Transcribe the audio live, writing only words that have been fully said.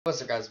What's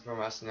up guys, from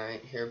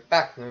Tonight here,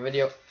 back in the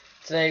video.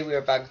 Today we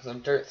are back with some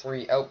Dirt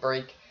 3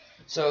 Outbreak.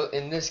 So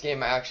in this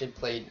game I actually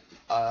played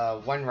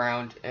one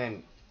round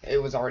and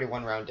it was already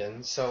one round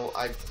in. So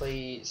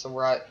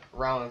we're at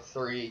round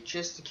 3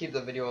 just to keep the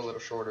video a little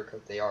shorter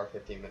because they are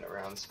 15-minute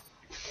rounds.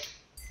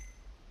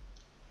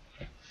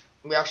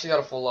 We actually got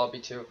a full lobby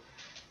too.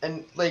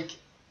 And like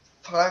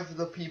 5 of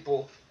the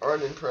people are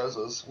in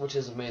Imprezas, which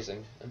is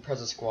amazing.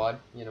 Impreza squad,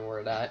 you know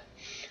where it's at.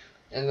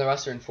 And the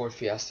rest are in Ford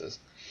Fiestas.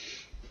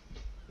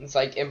 It's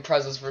like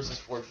Imprezas versus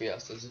Ford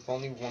Fiestas. If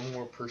only one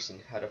more person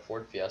had a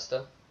Ford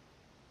Fiesta,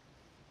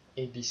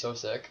 it'd be so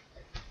sick.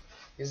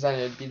 Because then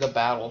it'd be the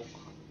battle.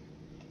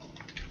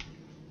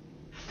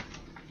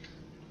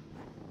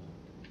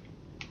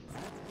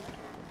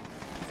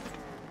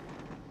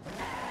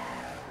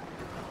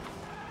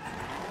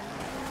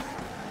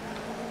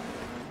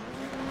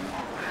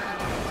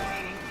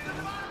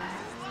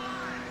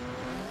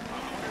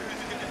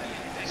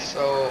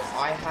 So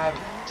I have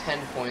 10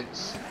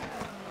 points.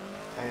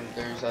 And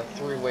there's a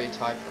 3-way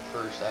tie for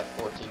first at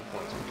 14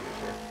 points in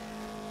future.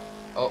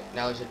 Oh,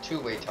 now there's a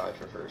 2-way tie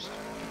for first.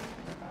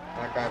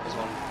 That guy was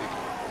on the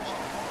first.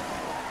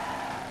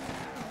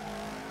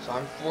 So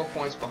I'm 4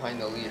 points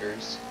behind the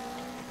leaders.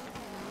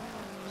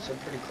 So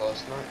pretty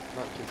close, not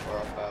too far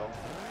off battle.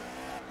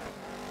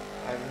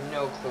 I have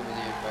no clue where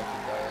the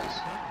infected guy is.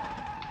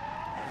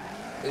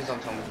 Please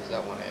don't tell me he's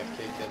that one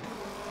AFK kid.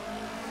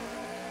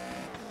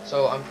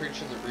 So I'm pretty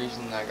sure the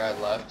reason that guy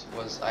left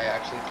was I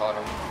actually caught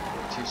him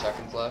with 2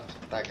 seconds left.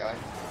 That guy.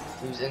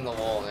 He was in the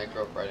wall and I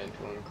drove right into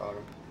him and caught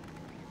him.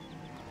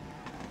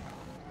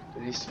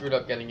 But he screwed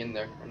up getting in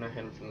there and I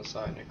hit him from the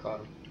side and I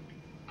caught him.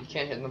 You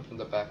can't hit them from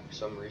the back for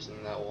some reason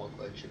in that wall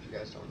glitch if you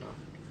guys don't know.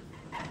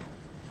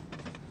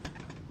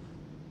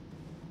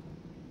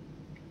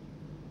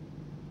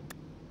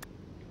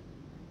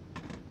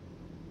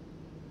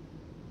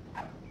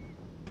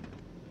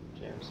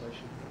 Jam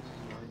session. This is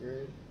my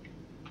grade.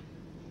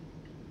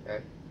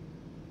 Okay.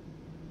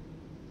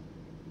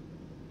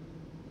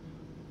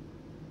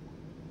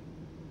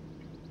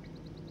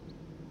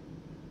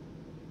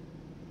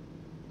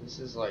 This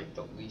is like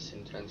the least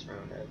intense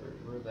round ever.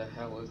 Where the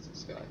hell is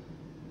this guy?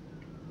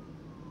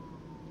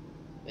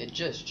 It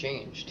just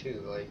changed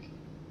too, like.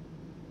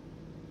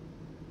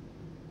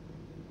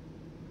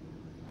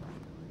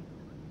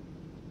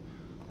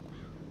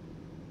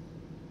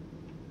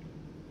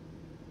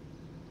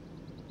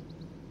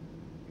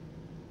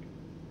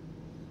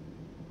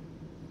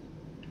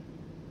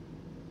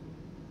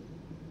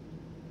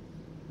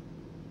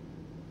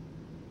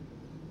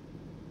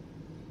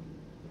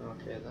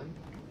 Okay then.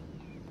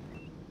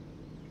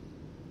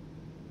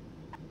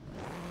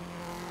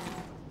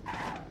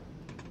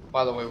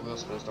 By the way, wheel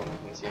spins don't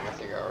look see him. I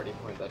think I already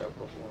pointed that out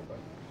before, but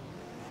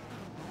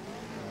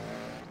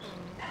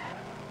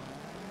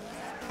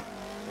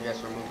I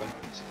guess we're moving.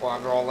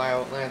 Squad roll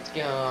out, let's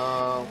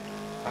go.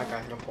 That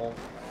guy hit a pole.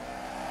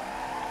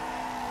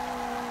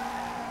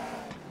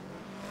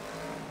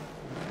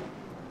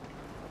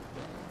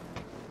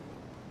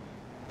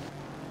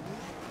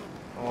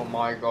 Oh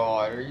my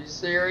god, are you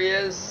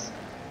serious?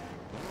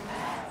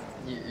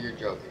 You're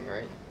joking,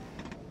 right?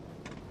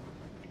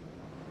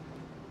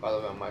 By the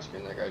way, on my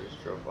screen, that guy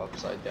just drove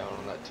upside down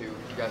on that tube.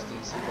 You guys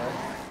didn't see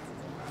that?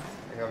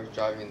 That guy was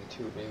driving in the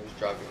tube and he was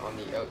driving on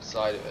the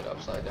outside of it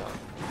upside down.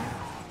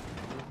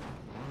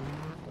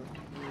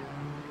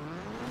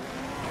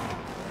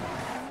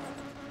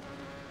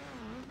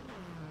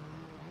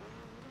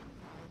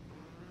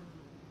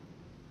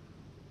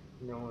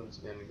 No one's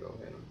gonna go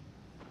hit him.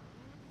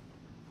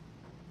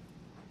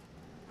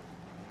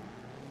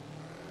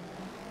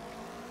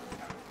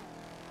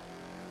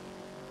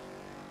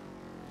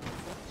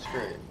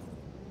 Great.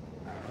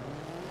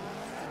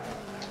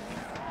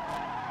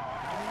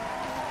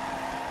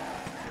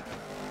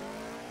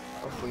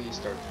 Hopefully he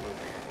starts moving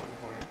at one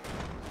point.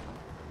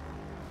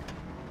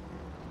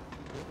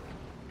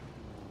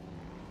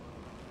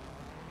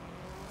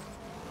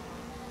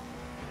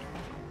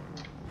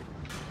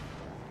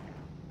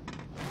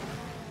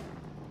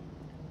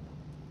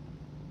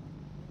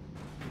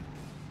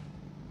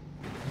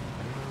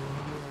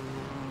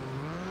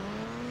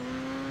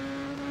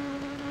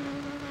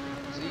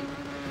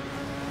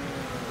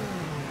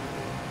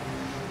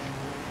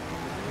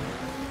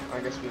 I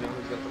guess we know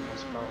who's got the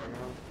most power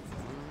now.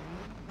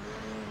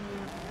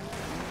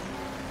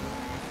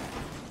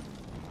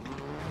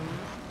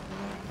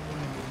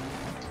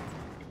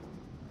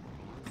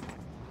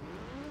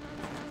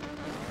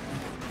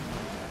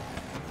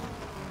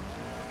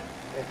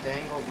 It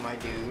dangled, my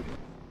dude.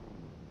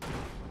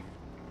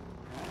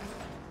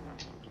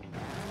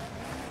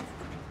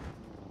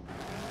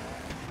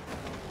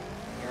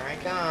 Here I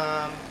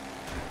come.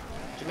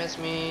 Did you miss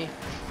me?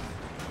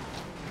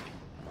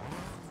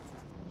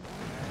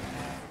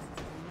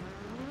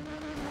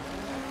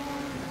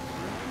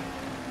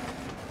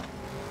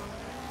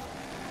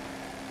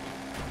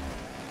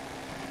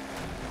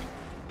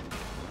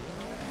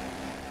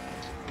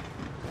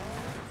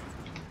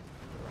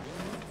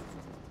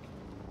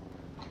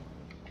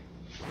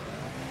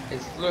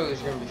 It's literally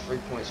just gonna be 3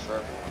 points for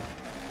everyone.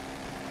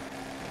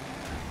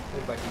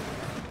 Hey, buddy.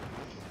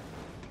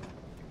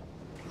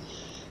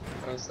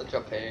 That was such a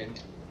pain.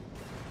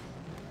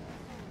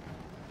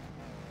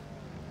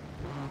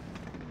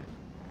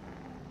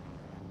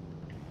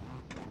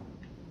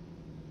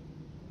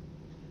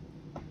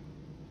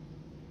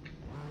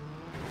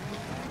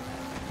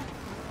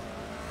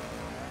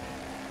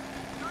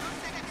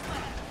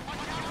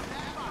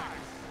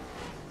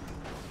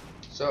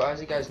 So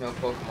as you guys know,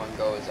 Pokemon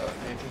Go is out.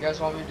 And if you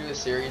guys want me to do a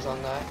series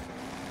on that,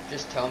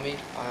 just tell me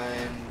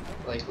and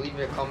like leave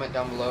me a comment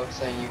down below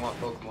saying you want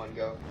Pokemon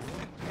Go.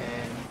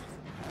 And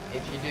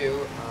if you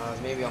do,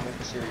 maybe I'll make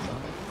a series on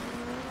it.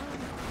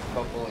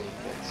 About bullying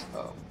kids.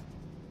 Oh.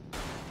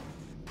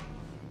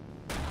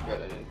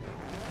 Good, I didn't know.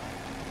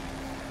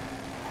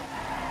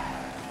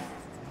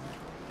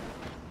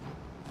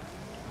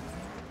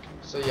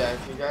 So yeah,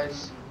 if you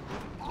guys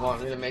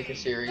want me to make a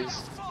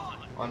series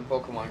on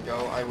Pokemon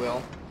Go, I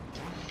will.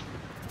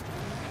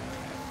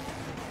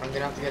 I'm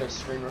gonna have to get a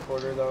screen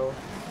recorder though,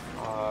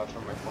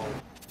 from my phone,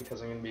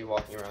 because I'm gonna be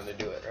walking around to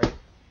do it, right?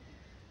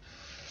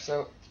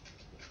 So,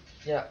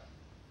 yeah.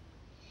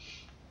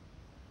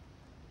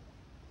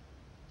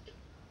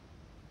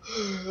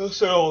 I'll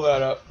set all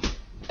that up,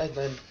 and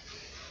then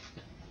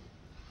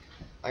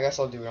I guess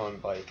I'll do it on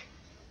bike.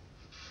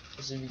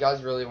 So if you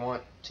guys really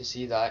want to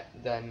see that,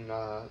 then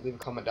leave a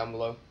comment down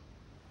below,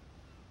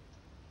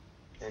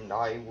 and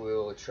I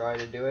will try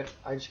to do it.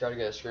 I just gotta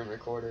get a screen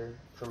recorder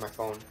for my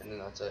phone, and then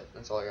that's it.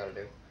 That's all I gotta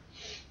do.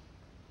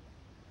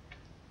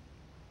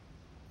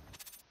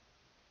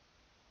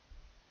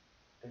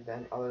 And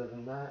then other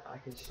than that, I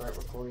can start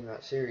recording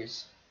that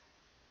series.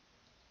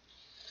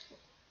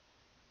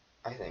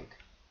 I think.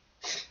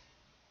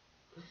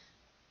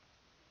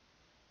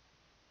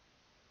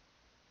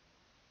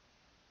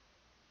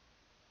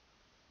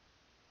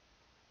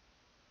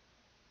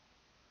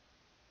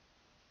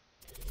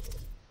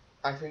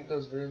 I think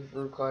those videos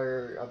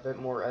require a bit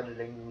more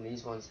editing than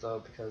these ones though,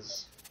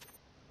 because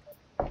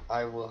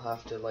I will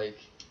have to like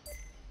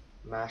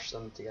mash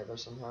them together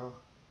somehow.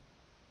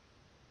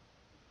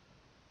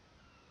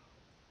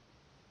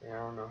 Yeah, I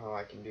don't know how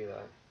I can do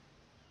that.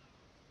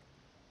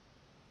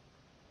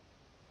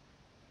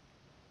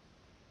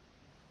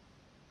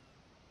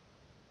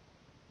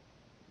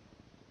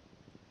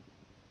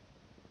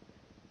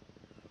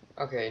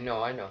 Okay,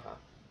 no, I know how.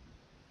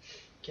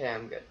 Okay,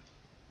 I'm good.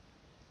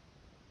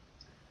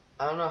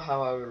 I don't know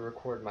how I would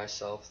record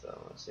myself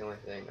though, that's the only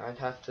thing.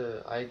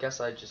 I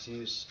guess I'd just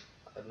use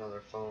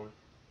another phone.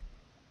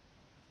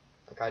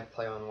 Like I'd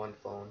play on one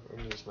phone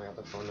and use my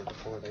other phone to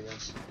record, I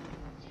guess.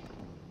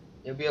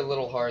 It'll be a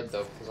little hard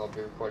though, because I'll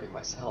be recording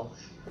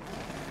myself.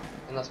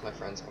 Unless my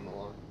friends come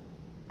along.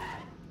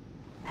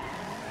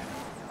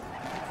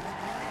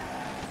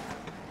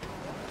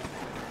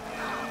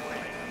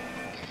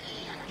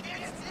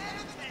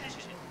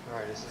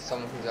 Alright, is this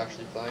someone who's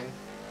actually playing?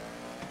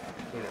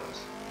 Who knows?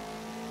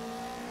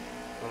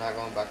 We're not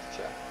going back to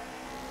check.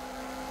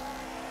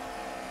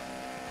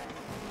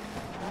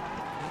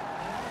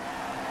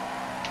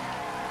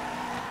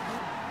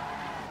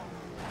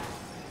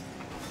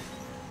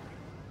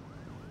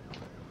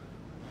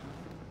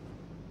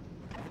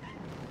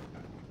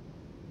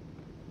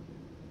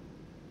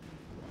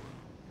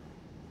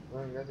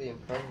 Oh, you got the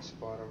Impreza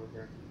squad over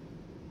here.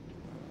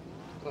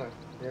 Look,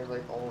 they have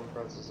like all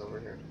Imprezas over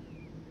here.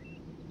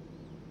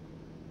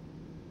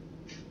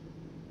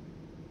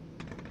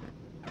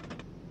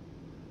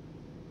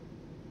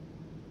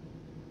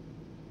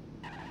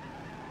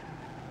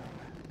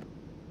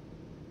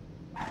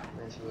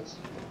 Nice list.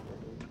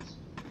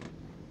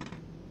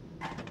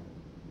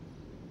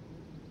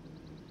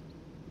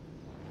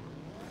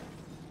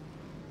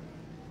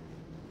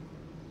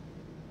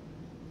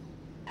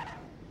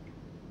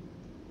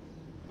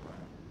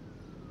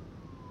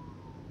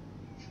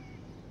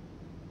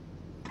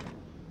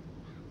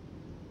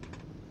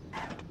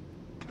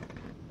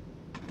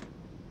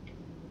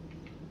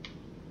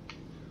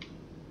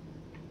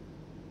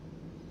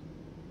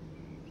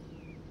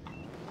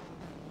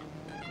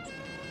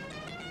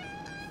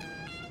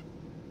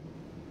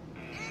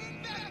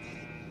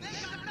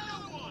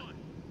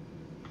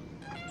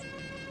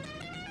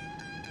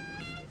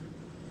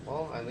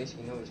 Well, at least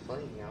we know he's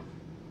playing now.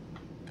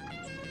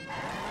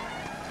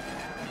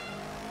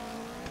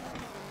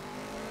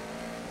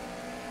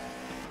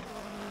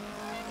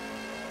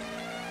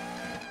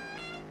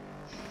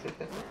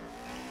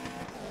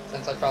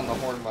 Since I found the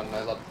horn button,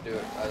 I love to do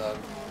it. I love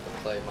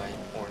to play my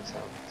horn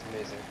sound. It's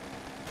amazing.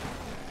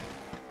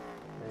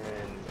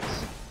 And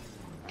this.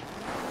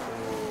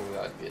 Ooh,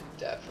 that'd be a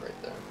death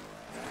right there.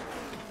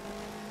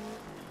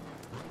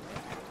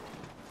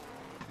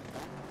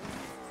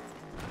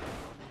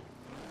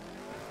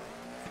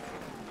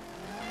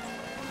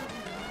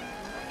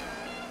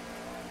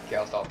 Okay,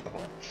 I'll stop the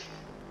horn.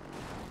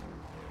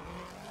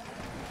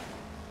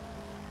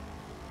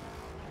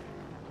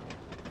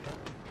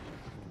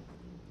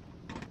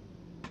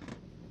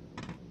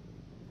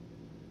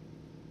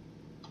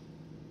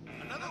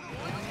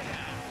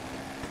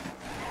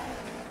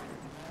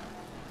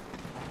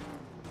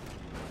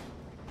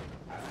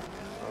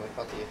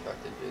 felt the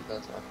affected dude,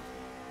 that's why.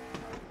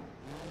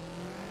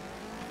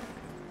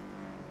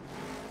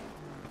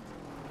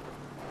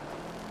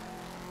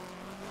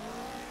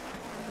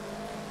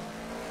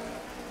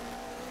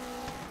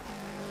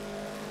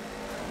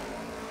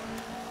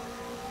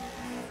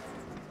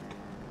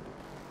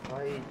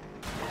 Why am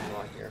I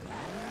not here?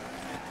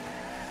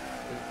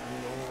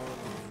 Ignore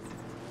me.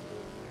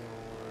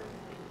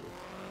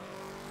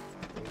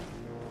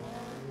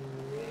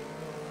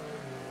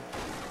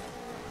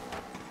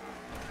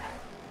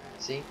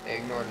 See? They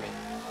ignored me.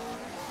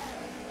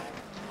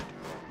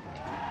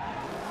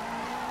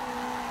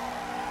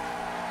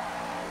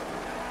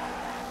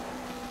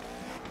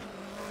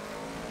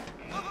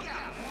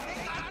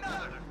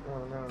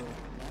 Oh no.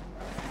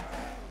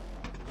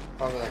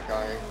 Probably that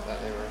guy that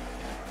they were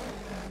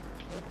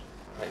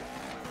like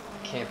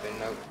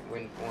camping out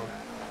wind form.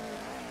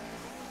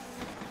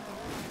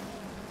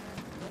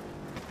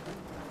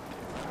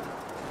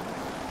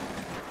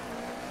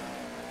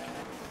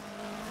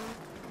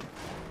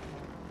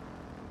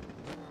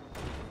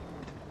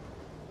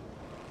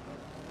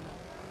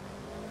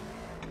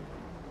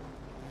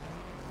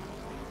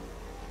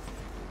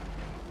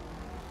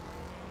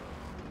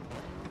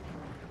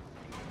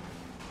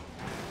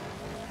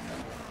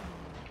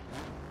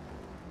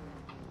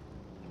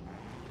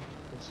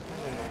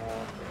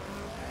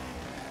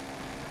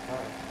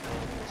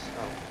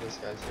 Oh, this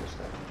guy's here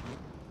stuff.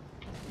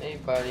 Hey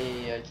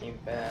buddy, I came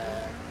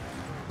back.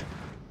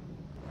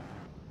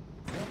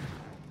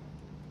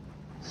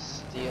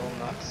 Steel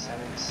Knock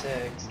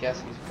 76.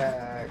 Guess who's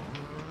back?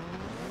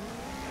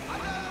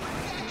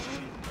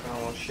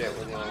 Oh shit,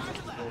 we're the only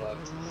people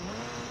left.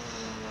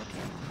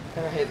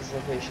 And I hate this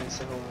location,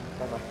 so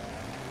bye bye.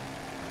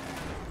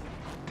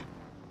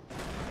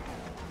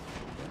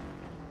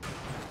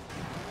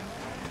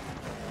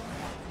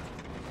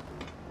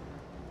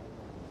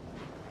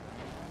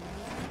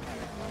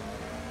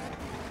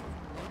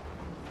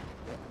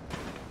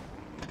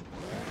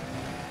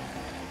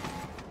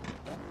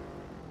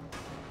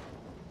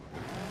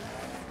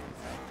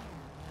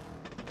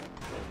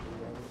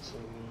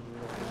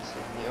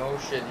 Oh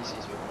shit, he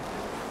sees me.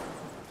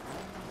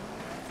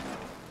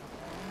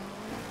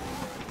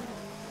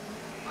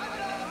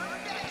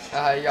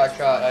 Ah, he got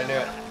caught, I knew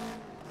it.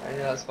 I knew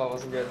that spot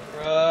wasn't good.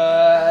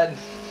 Run!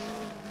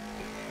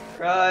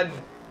 Run!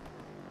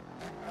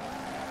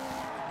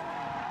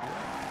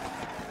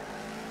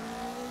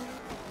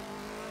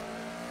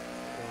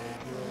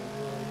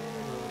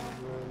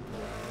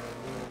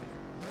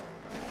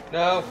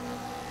 No!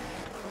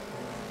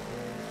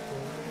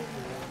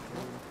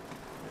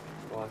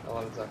 Come on,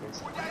 11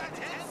 seconds.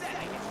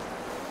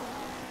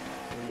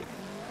 8,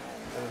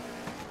 7,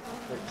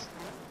 6,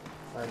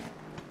 5,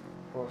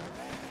 4,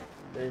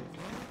 3,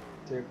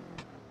 2,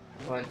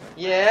 1.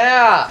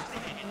 Yeah!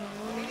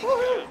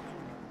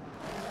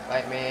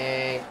 Fight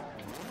me!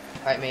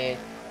 Fight me!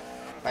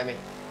 Fight me!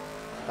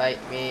 Fight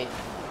me!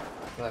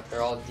 Look,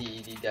 they're all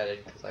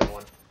deaded because I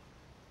won.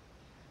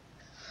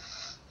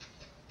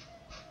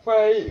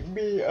 Fight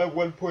me! I'm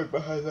 1 point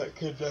behind that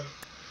kid now.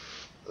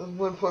 I'm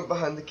 1 point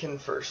behind the kid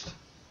first.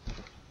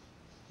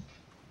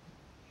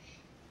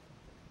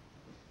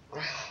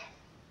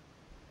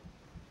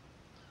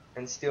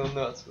 And Steel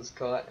Nuts was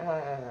caught.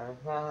 That's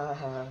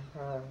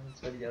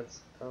what he gets.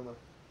 Karma.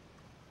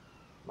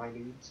 My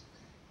dudes.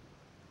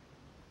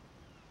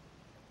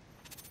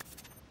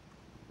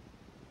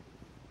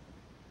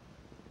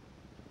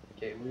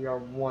 Okay, we are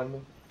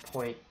 1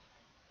 point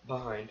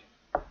behind.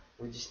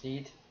 We just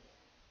need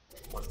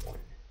 1 point.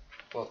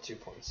 Well, 2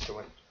 points to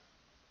win.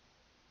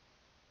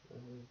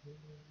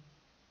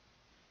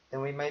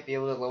 Then we might be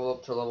able to level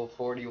up to level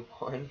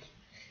 41.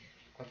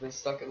 I've been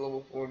stuck at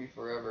level 40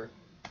 forever.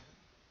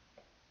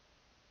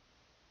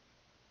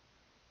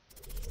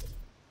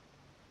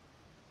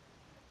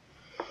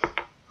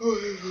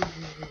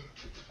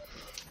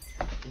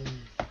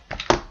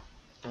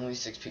 Only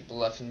 6 people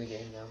left in the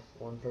game now.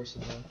 1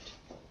 person left.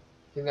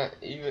 I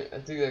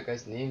think that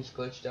guy's name's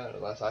glitched out, or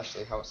that's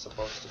actually how it's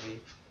supposed to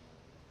be.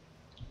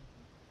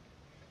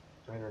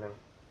 I don't know.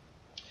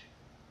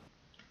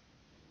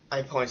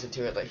 I pointed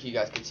to it like you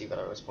guys could see what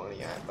I was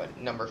pointing at, but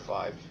number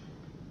 5.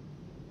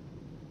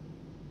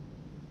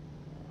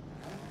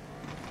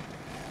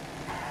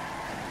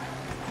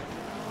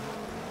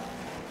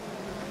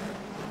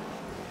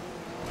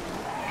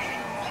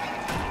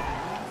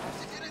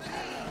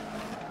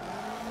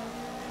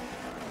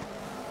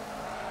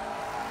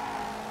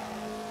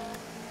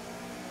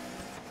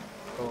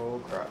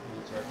 Oh crap,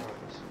 he's right behind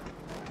us.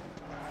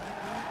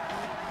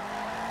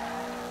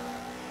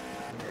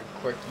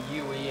 Quick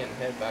UE and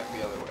head back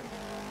the other way.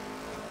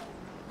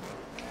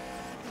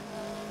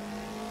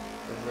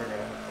 Because we're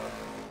gonna have fun.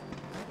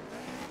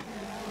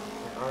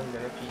 And I'm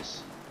gonna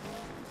peace.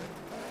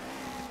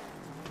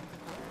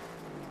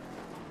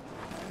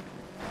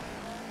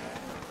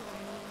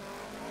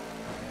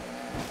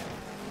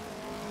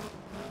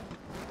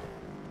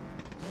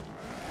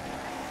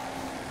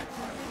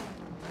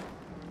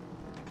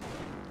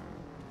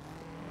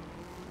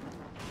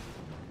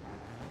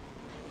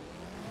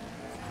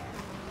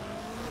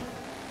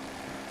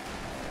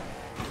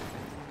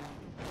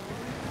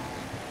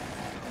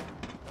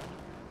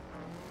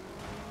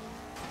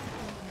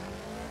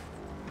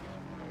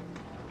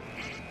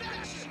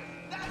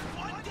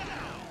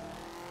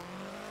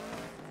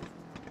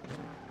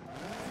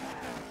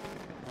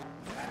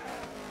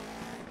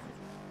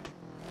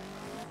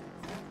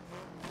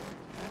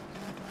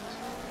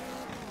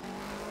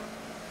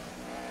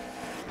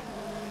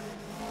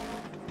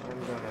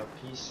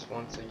 peace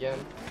once again.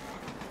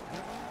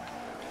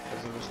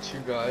 Because there was two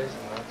guys,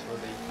 and that's where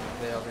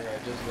the other guy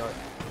just got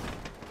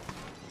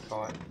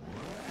caught.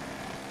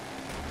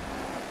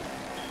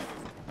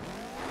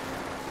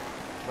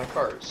 My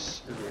car is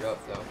screwed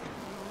up though.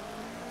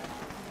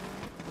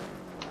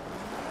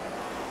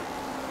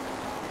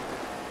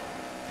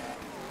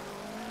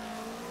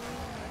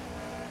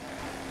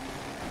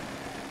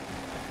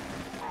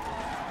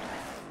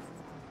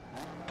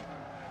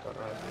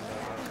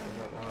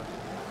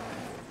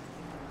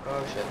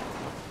 Oh shit.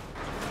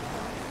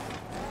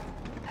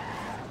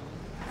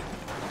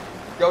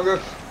 Go, go,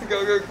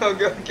 go, go, go,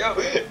 go, go,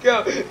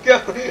 go,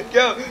 go,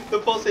 go. The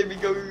pole saved me.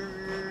 Go,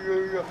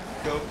 go,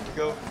 go,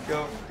 go,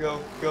 go, go,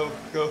 go,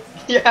 go.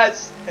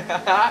 Yes.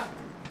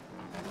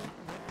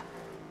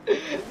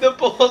 The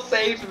pole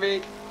saved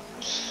me.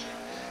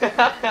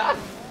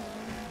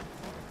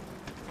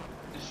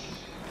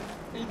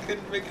 He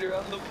couldn't make it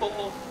around the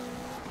pole.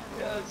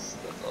 Yes,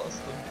 that's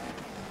awesome.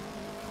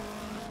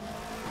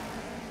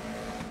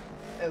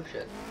 Oh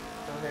shit.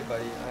 Oh hey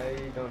buddy,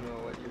 I don't know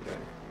what you're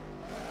doing.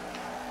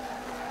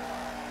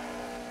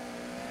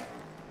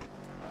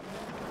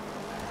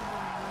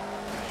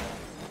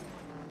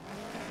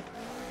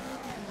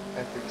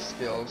 Epic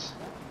skills.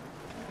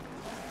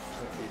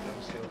 Don't need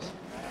them skills.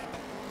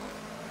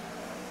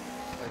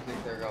 I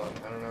think they're gone.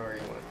 I don't know where he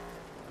went.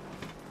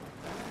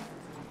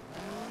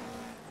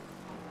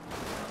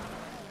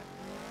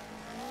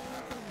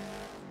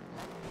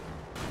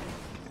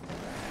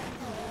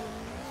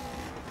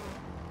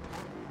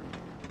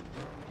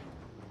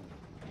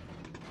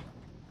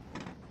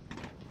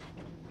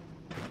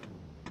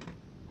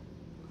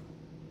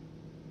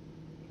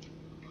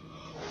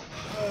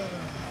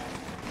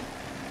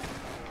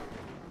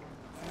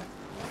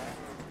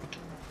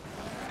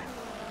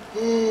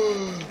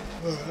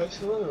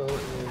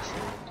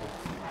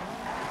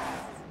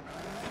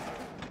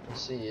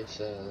 Let's see, it's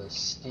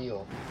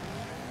steel.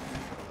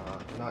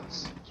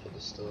 Nuts. Kid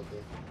is still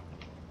here.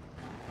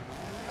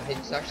 I think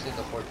it's actually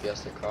the Ford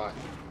Fiesta caught.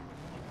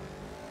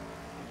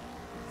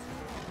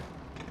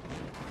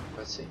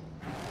 Let's see.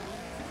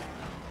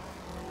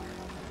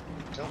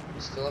 No,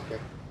 he's still up here.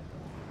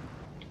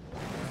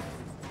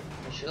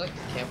 You should like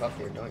to camp up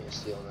here, don't you,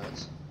 steel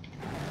nuts?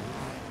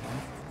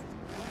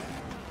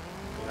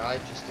 I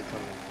just to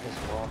come piss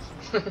him off.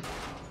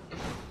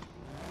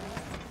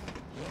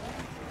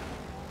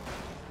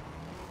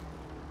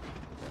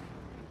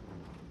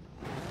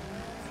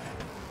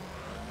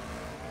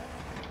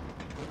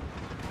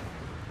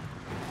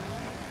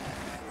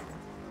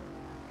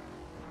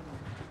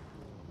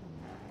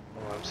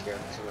 Oh, I'm scared.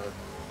 There's another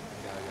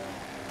guy there.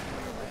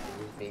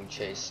 He's being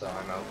chased, so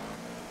I'm out.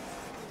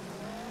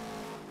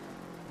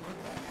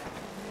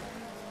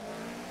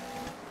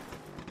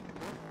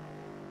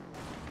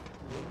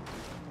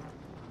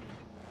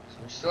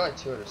 We're still at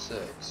 2 out of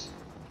 6.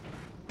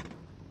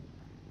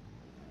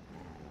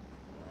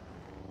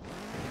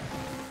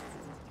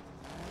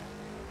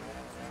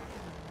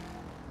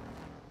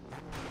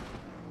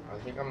 I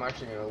think I'm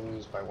actually going to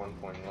lose by 1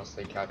 point unless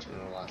they catch him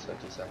in the last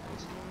 50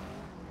 seconds.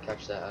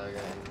 Catch that other guy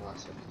in the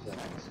last 50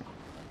 seconds.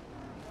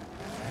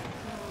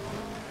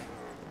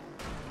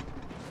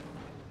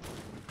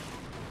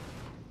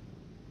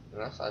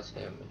 Unless that's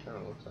him, it kind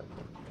of looks like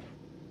him.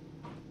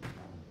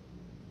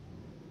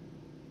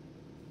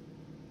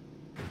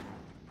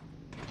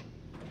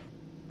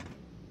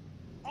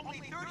 Only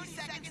 30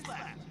 seconds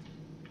left.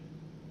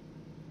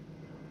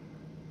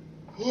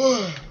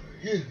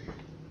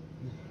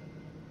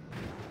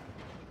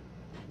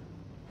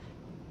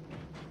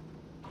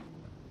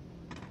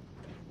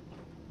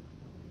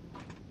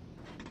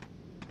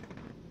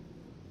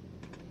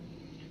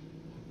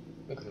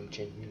 Look at him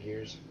changing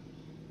gears.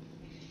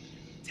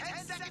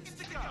 10 seconds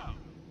to go.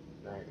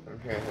 Alright, I'm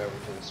gonna head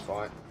over to the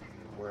spot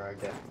where I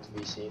get to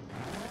be seen.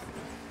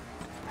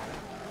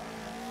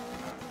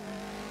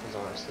 Because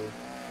honestly,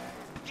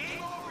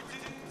 Game over,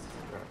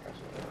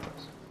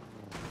 dudes.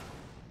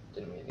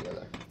 didn't mean to go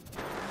there.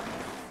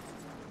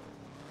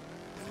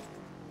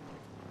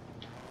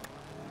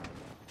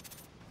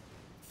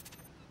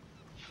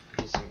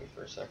 You see me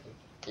for a second.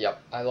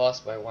 Yep, I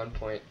lost by 1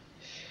 point.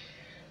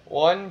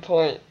 1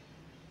 point.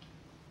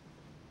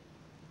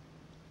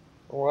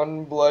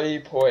 1 bloody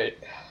point.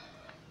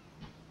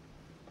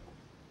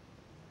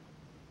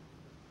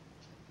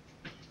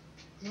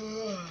 I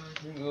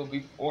think it'll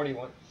be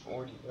 41-40,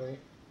 right?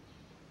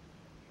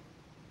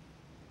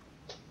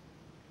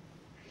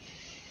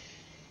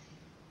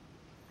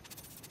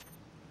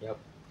 Yep.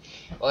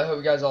 Well, I hope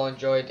you guys all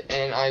enjoyed,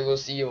 and I will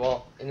see you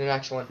all in the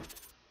next one.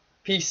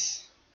 Peace.